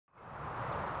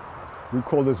We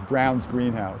call this Brown's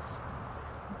greenhouse,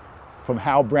 from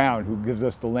Hal Brown, who gives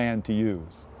us the land to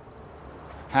use.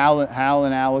 Hal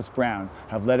and Alice Brown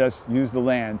have let us use the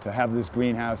land to have this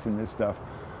greenhouse and this stuff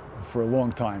for a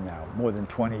long time now, more than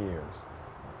 20 years.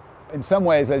 In some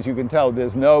ways, as you can tell,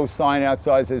 there's no sign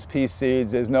outside that says pea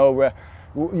seeds, there's no,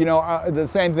 the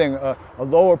same thing, a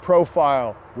lower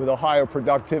profile with a higher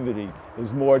productivity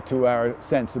is more to our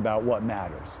sense about what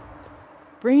matters.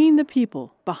 Bringing the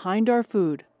people behind our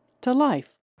food to life.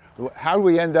 How do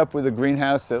we end up with a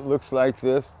greenhouse that looks like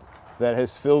this, that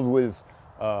is filled with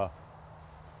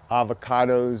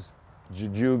avocados,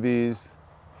 jujubes,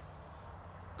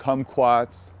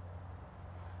 kumquats,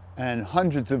 and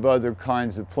hundreds of other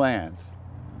kinds of plants?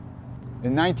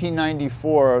 In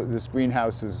 1994, this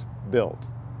greenhouse was built.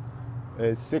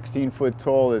 It's 16 foot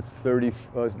tall, it's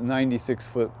 96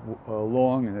 foot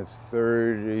long, and it's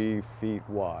 30 feet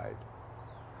wide.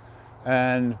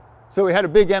 And so we had a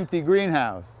big empty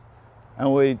greenhouse,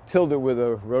 and we tilled it with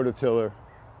a rototiller.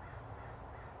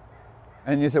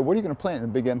 And you said, what are you going to plant in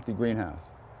a big empty greenhouse?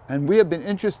 And we have been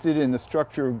interested in the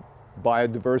structure of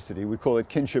biodiversity. We call it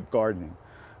kinship gardening.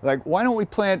 Like, why don't we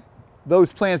plant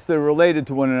those plants that are related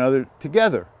to one another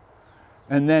together?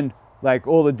 And then, like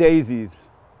all the daisies,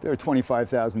 there are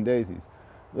 25,000 daisies.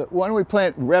 Why don't we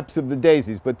plant reps of the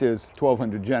daisies, but there's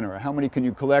 1,200 genera. How many can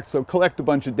you collect? So collect a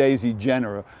bunch of daisy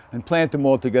genera and plant them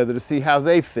all together to see how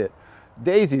they fit.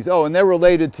 Daisies, oh, and they're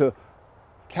related to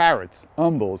carrots,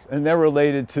 umbels, and they're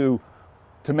related to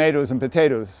tomatoes and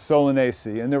potatoes,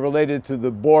 solanaceae, and they're related to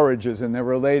the borrages, and they're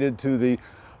related to the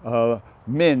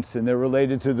mints, and they're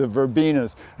related to the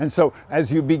verbenas. And so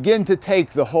as you begin to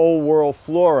take the whole world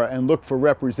flora and look for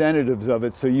representatives of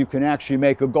it so you can actually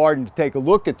make a garden to take a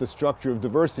look at the structure of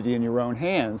diversity in your own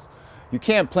hands, you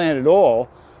can't plant it all,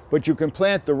 but you can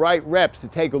plant the right reps to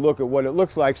take a look at what it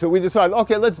looks like. So we decided,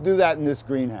 okay, let's do that in this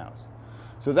greenhouse.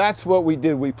 So that's what we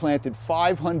did. We planted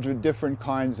 500 different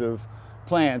kinds of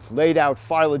plants, laid out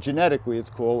phylogenetically,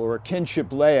 it's called, or a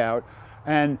kinship layout.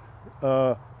 And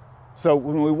so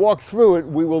when we walk through it,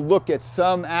 we will look at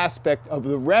some aspect of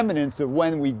the remnants of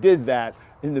when we did that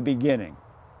in the beginning.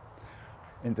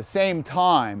 At the same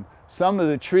time, some of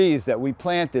the trees that we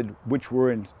planted, which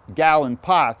were in gallon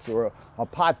pots, or a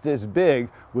pot this big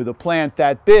with a plant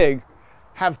that big,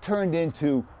 have turned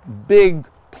into big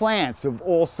plants of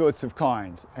all sorts of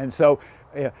kinds. And so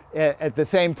at the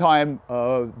same time,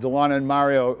 Delana and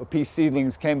Mario, Peace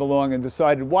Seedlings, came along and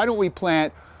decided, why don't we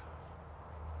plant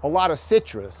a lot of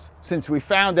citrus, since we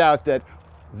found out that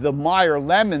the Meyer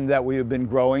lemon that we have been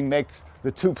growing makes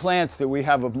the two plants that we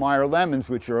have of Meyer lemons,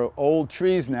 which are old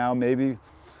trees now, maybe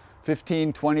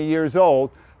 15, 20 years old,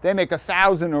 they make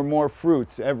 1,000 or more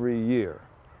fruits every year.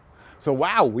 So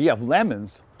wow, we have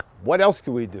lemons. What else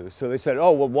can we do? So they said,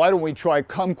 oh, well, why don't we try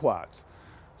kumquats?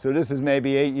 So this is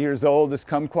maybe 8 years old, this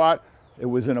kumquat. It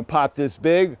was in a pot this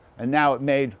big, and now it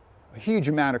made a huge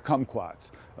amount of kumquats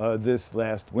this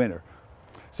last winter.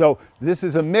 So this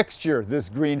is a mixture, this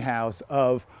greenhouse,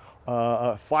 of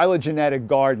a phylogenetic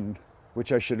garden,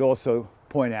 which I should also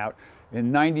point out.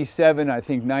 In 97, I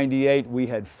think 98, we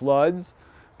had floods.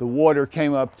 The water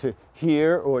came up to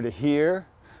here or to here.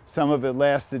 Some of it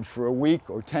lasted for a week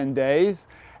or 10 days.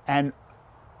 And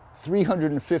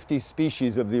 350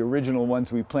 species of the original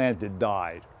ones we planted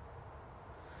died.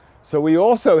 So we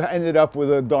also ended up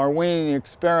with a Darwinian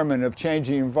experiment of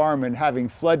changing the environment, having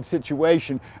flood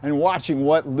situation, and watching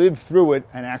what lived through it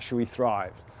and actually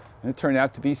thrived. And it turned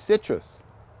out to be citrus.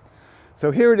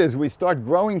 So here it is, we start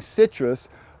growing citrus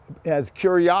as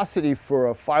curiosity for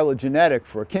a phylogenetic,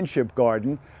 for a kinship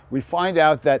garden. We find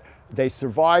out that they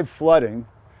survive flooding,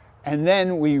 and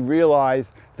then we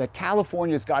realize that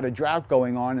California's got a drought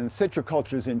going on and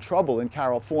citriculture is in trouble in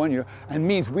California, and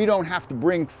means we don't have to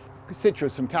bring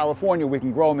citrus from California, we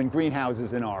can grow them in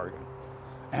greenhouses in Oregon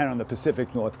and on the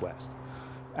Pacific Northwest.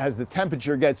 As the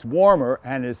temperature gets warmer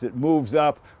and as it moves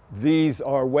up, these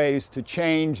are ways to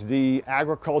change the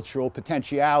agricultural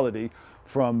potentiality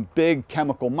from big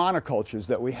chemical monocultures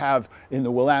that we have in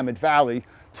the Willamette Valley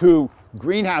to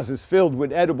greenhouses filled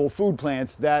with edible food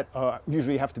plants that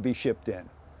usually have to be shipped in.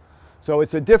 So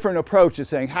it's a different approach to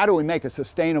saying, how do we make a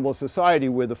sustainable society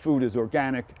where the food is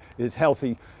organic, is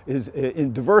healthy, is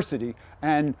in diversity,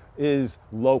 and is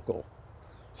local?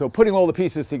 So putting all the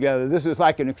pieces together, this is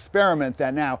like an experiment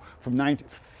that now, from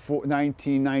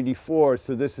 1994,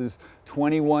 so this is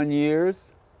 21 years,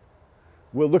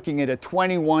 we're looking at a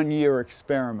 21-year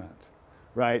experiment,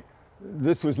 right?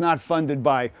 This was not funded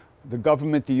by the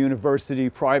government, the university,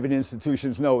 private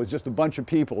institutions. No, it's just a bunch of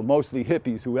people, mostly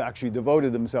hippies, who actually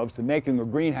devoted themselves to making a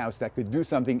greenhouse that could do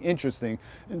something interesting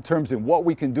in terms of what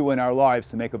we can do in our lives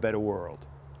to make a better world.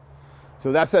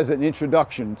 So that's as an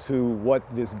introduction to what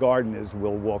this garden is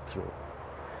we'll walk through.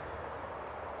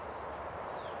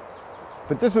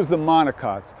 But this was the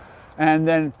monocots, and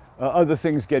then other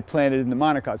things get planted in the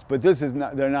monocots. But this is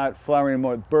not, they're not flowering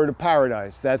anymore. Bird of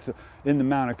paradise, that's in the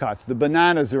monocots. The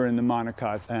bananas are in the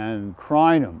monocots. And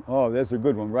crinum, oh, there's a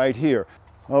good one right here.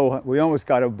 Oh, we almost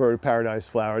got a bird of paradise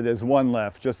flower. There's one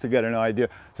left, just to get an idea.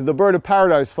 So the bird of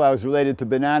paradise flower is related to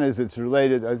bananas. It's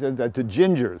related to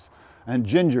gingers. And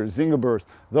gingers, zingiberts,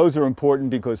 those are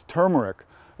important because turmeric.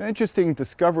 An interesting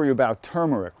discovery about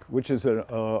turmeric, which is an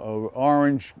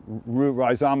orange root,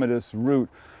 rhizomatous root,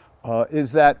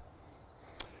 is that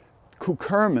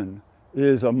curcumin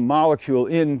is a molecule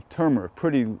in turmeric,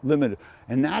 pretty limited,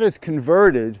 and that is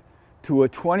converted to a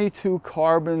 22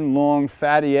 carbon long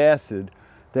fatty acid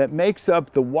that makes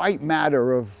up the white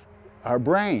matter of our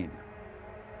brain.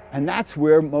 And that's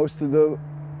where most of the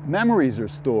memories are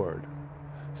stored.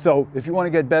 So if you want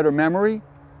to get better memory,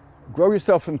 grow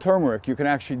yourself some turmeric. You can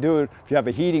actually do it if you have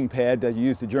a heating pad that you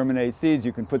use to germinate seeds.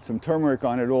 You can put some turmeric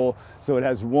on it all so it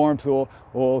has warmth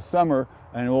all summer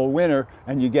and all winter,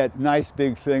 and you get nice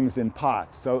big things in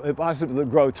pots. So it's possible to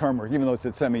grow turmeric, even though it's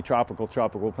a semi-tropical,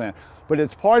 tropical plant. But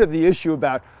it's part of the issue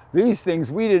about these things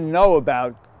we didn't know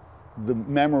about the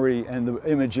memory and the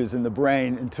images in the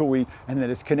brain and that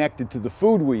it's connected to the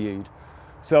food we eat.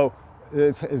 So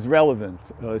it's relevant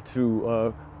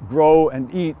to grow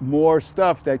and eat more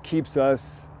stuff that keeps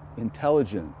us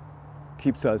intelligent,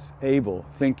 keeps us able,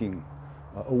 thinking,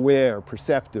 aware,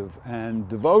 perceptive, and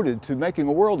devoted to making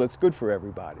a world that's good for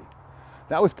everybody.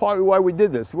 That was partly why we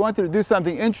did this. We wanted to do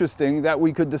something interesting that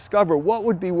we could discover what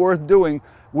would be worth doing,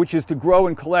 which is to grow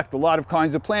and collect a lot of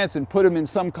kinds of plants and put them in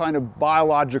some kind of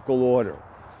biological order.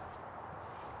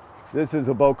 This is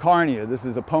a Bocarnia. This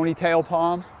is a ponytail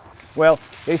palm. Well,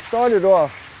 they started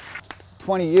off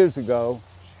 20 years ago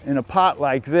in a pot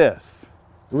like this.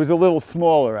 It was a little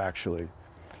smaller, actually.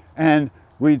 And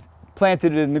we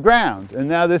planted it in the ground. And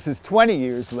now this is 20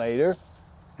 years later,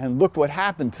 and look what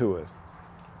happened to it.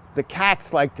 The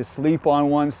cats like to sleep on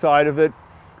one side of it.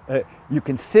 You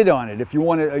can sit on it. If you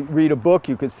want to read a book,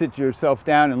 you could sit yourself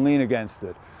down and lean against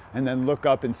it. And then look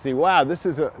up and see, wow, this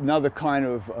is another kind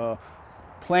of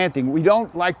planting. We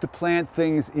don't like to plant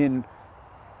things in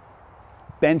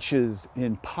benches,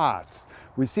 in pots.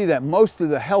 We see that most of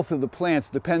the health of the plants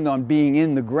depend on being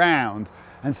in the ground,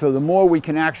 and so the more we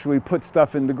can actually put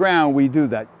stuff in the ground, we do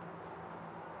that.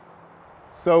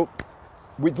 So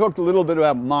we talked a little bit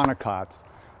about monocots.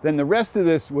 Then the rest of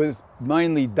this was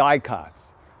mainly dicots.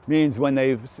 Means when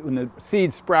the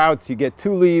seed sprouts, you get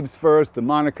 2 leaves first. The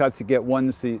monocots, you get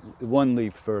 1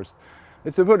 leaf first.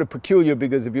 It's a bit peculiar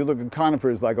because if you look at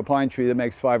conifers, like a pine tree that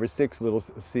makes 5 or 6 little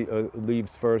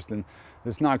leaves first, and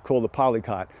it's not called a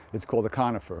polycot, it's called a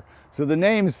conifer. So the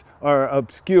names are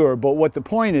obscure, but what the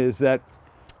point is that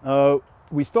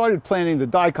we started planting the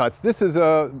dicots. This is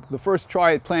the first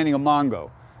try at planting a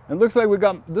mango. And it looks like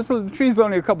the tree's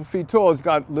only a couple feet tall, it's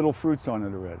got little fruits on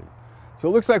it already. So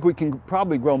it looks like we can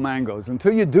probably grow mangoes.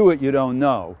 Until you do it, you don't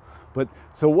know. But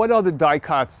so what other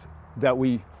dicots that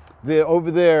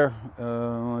over there,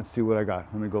 let's see what I got.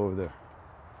 Let me go over there.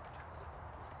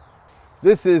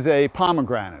 This is a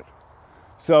pomegranate.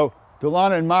 So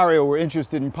Delana and Mario were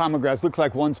interested in pomegranates. Looks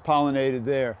like one's pollinated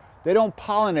there. They don't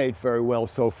pollinate very well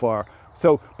so far.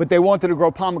 But they wanted to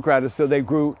grow pomegranates, so they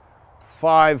grew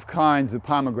 5 kinds of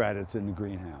pomegranates in the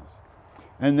greenhouse.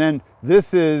 And then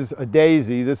this is a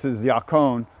daisy. This is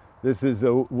yacon. This is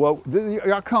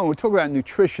yacon. We talk about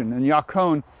nutrition, and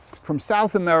yacon from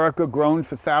South America, grown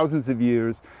for thousands of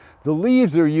years. The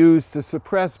leaves are used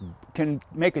to can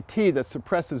make a tea that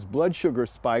suppresses blood sugar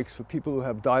spikes for people who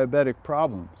have diabetic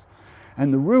problems.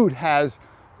 And the root has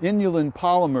inulin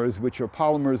polymers, which are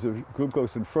polymers of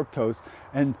glucose and fructose,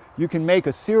 and you can make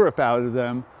a syrup out of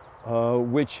them,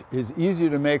 which is easier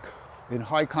to make in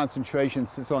high concentration,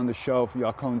 sits on the shelf,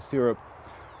 yacon syrup.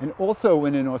 And also,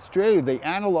 when in Australia, they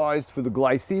analyzed for the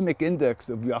glycemic index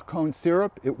of yacon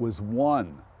syrup, it was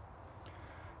 1.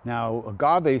 Now,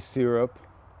 agave syrup,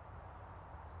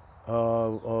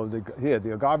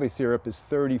 the agave syrup is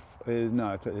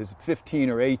 15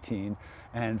 or 18,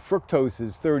 and fructose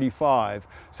is 35.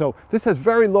 So this has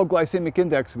very low glycemic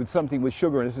index with something with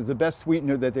sugar. This is the best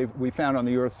sweetener that we found on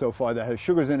the earth so far that has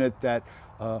sugars in it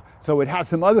so it has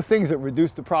some other things that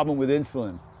reduce the problem with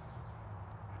insulin.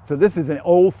 So this is an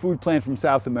old food plant from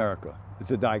South America. It's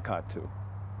a dicot too.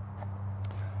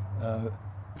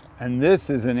 And this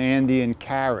is an Andean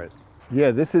carrot. Yeah,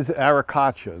 this is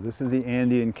Aracacha. This is the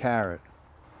Andean carrot.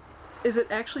 Does it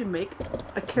actually make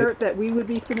a carrot that we would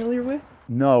be familiar with?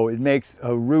 No, it makes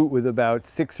a root with about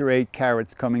 6 or 8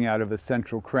 carrots coming out of a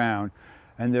central crown.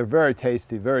 and they're very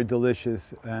tasty, very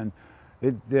delicious. And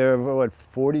there are, what,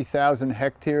 40,000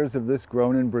 hectares of this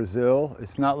grown in Brazil.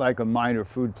 It's not like a minor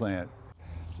food plant.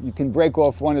 You can break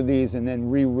off one of these and then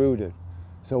reroot it.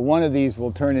 So one of these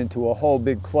will turn into a whole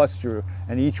big cluster,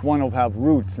 and each one will have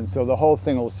roots, and so the whole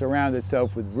thing will surround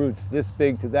itself with roots this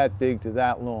big to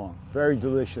that long. Very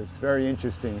delicious, very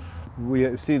interesting.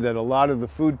 We see that a lot of the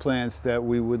food plants that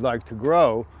we would like to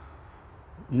grow,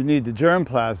 you need the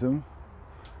germplasm,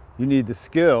 you need the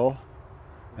skill,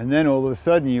 and then all of a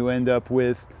sudden you end up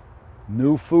with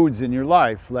new foods in your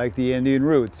life, like the Andean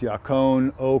roots,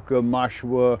 yacon, oca,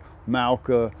 mashua,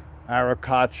 Malka,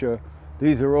 aracacha.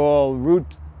 These are all root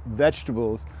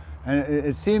vegetables. And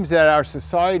it seems that our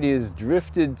society has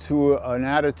drifted to an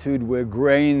attitude where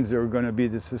grains are going to be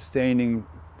the sustaining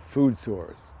food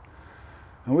source.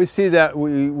 And we see that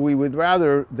we would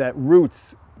rather that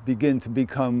roots begin to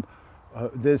become,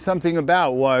 there's something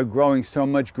about why growing so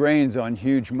much grains on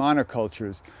huge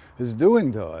monocultures is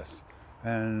doing to us.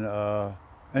 And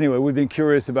anyway, we've been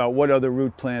curious about what other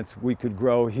root plants we could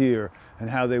grow here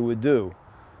and how they would do.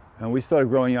 And we started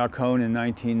growing yacon in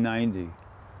 1990.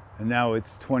 And now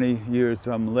it's 20 years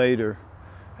later,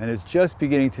 and it's just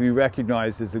beginning to be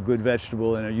recognized as a good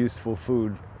vegetable and a useful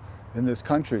food in this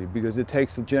country, because it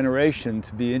takes a generation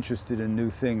to be interested in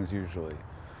new things usually.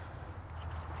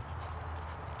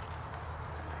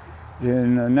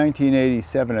 In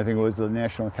 1987, I think it was, the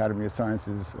National Academy of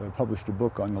Sciences published a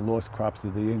book on the lost crops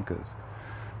of the Incas.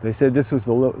 They said this was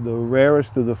the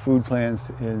rarest of the food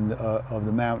plants of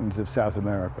the mountains of South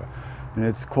America. And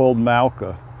it's called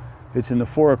Malka. It's in the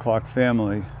 4 o'clock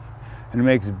family. And it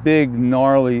makes big,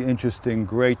 gnarly, interesting,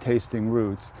 great tasting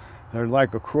roots. They're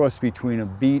like a cross between a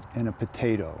beet and a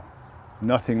potato.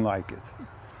 Nothing like it.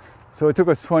 So it took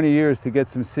us 20 years to get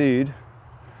some seed.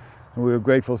 And we were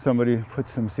grateful somebody put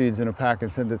some seeds in a pack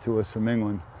and sent it to us from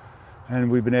England. And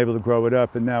we've been able to grow it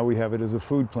up, and now we have it as a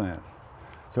food plant.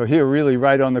 So here, really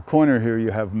right on the corner here,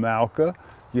 you have Malka,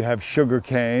 you have sugar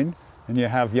cane, and you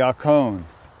have yacon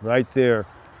right there.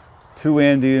 2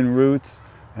 Andean roots.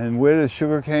 And where does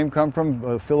sugar cane come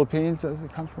from? Philippines, does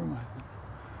it come from?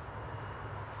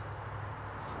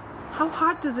 How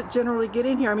hot does it generally get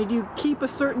in here? I mean, do you keep a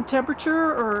certain temperature,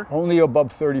 or? Only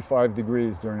above 35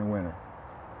 degrees during the winter.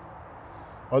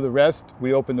 The rest,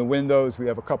 we open the windows, we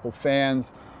have a couple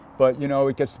fans, but you know,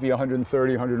 it gets to be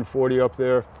 130, 140 up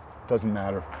there. Doesn't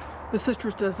matter. The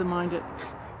citrus doesn't mind it.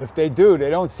 If they do, they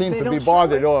don't seem to be show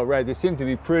bothered it. at all, right? They seem to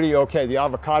be pretty okay. The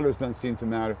avocados don't seem to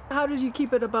matter. How did you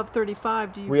keep it above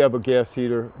 35? We have a gas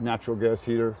heater, natural gas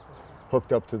heater,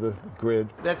 hooked up to the grid.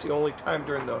 That's the only time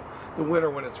during the winter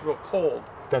when it's real cold.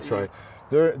 That's right.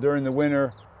 During the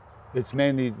winter, it's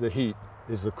mainly the heat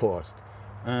is the cost.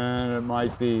 And it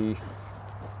might be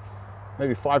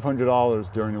maybe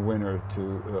 $500 during the winter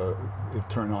to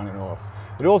turn on and off.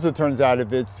 It also turns out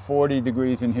if it's 40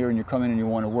 degrees in here and you come in and you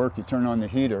want to work, you turn on the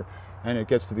heater and it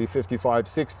gets to be 55,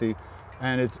 60.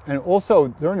 And also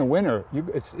during the winter,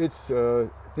 it's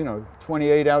you know,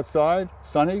 28 outside,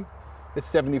 sunny, it's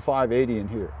 75, 80 in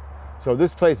here. So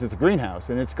this place is a greenhouse,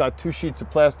 and it's got 2 sheets of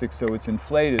plastic, so it's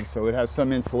inflated, so it has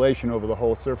some insulation over the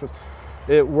whole surface.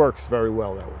 It works very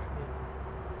well that way.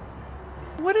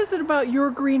 What is it about your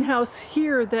greenhouse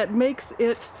here that makes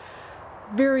it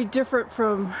very different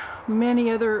from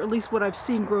many other, at least what I've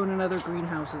seen grown in other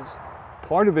greenhouses?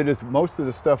 Part of it is most of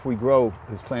the stuff we grow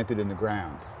is planted in the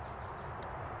ground.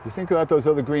 You think about those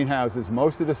other greenhouses,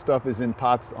 most of the stuff is in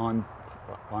pots on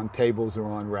tables or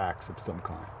on racks of some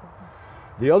kind.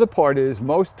 The other part is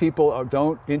most people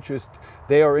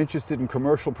they are interested in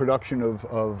commercial production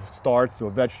of starts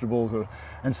or vegetables,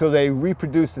 and so they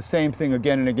reproduce the same thing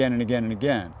again and again and again and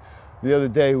again. The other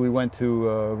day we went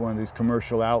to one of these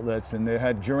commercial outlets, and they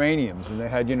had geraniums, and they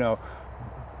had, you know,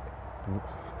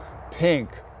 pink,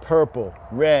 purple,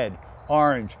 red,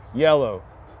 orange, yellow,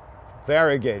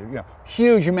 variegated, you know,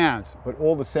 huge amounts, but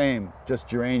all the same, just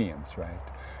geraniums, right?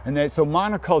 And so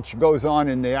monoculture goes on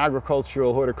in the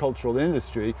agricultural, horticultural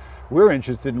industry. We're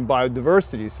interested in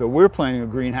biodiversity, so we're planting a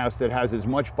greenhouse that has as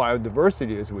much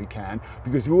biodiversity as we can,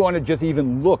 because we want to just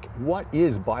even look, what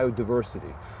is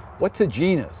biodiversity? What's a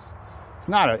genus? It's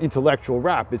not an intellectual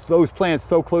wrap. It's those plants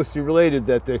so closely related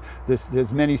that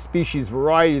there's many species,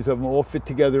 varieties of them all fit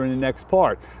together in the next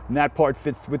part. And that part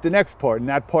fits with the next part. And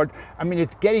that part, I mean,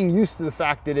 it's getting used to the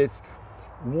fact that it's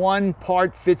one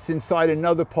part fits inside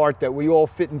another part, that we all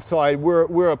fit inside.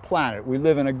 We're a planet. We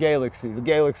live in a galaxy. The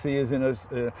galaxy is in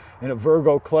a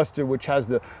Virgo cluster, which has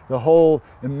the whole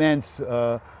immense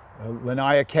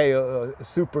Laniakea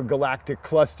supergalactic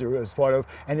cluster as part of,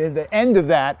 and in the end of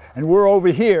that, and we're over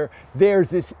here, there's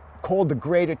this called the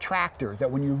Great Attractor,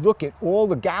 that when you look at all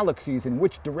the galaxies in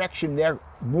which direction they're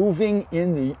moving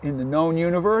in the known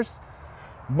universe,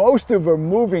 most of them are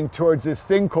moving towards this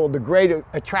thing called the Great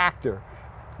Attractor.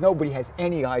 Nobody has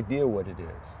any idea what it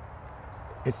is.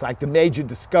 It's like the major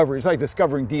discovery. It's like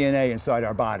discovering DNA inside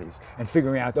our bodies and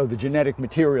figuring out, oh, the genetic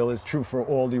material is true for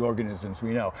all the organisms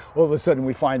we know. All of a sudden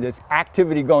we find this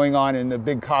activity going on in the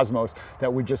big cosmos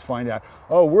that we just find out,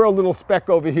 oh, we're a little speck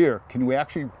over here. Can we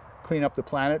actually clean up the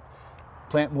planet,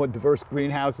 plant more diverse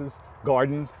greenhouses,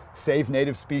 gardens, save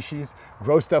native species,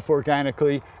 grow stuff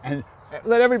organically, and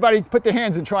let everybody put their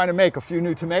hands in trying to make a few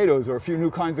new tomatoes or a few new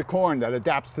kinds of corn that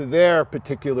adapts to their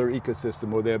particular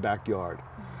ecosystem or their backyard.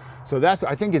 So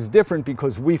I think it's different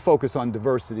because we focus on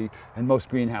diversity and most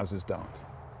greenhouses don't.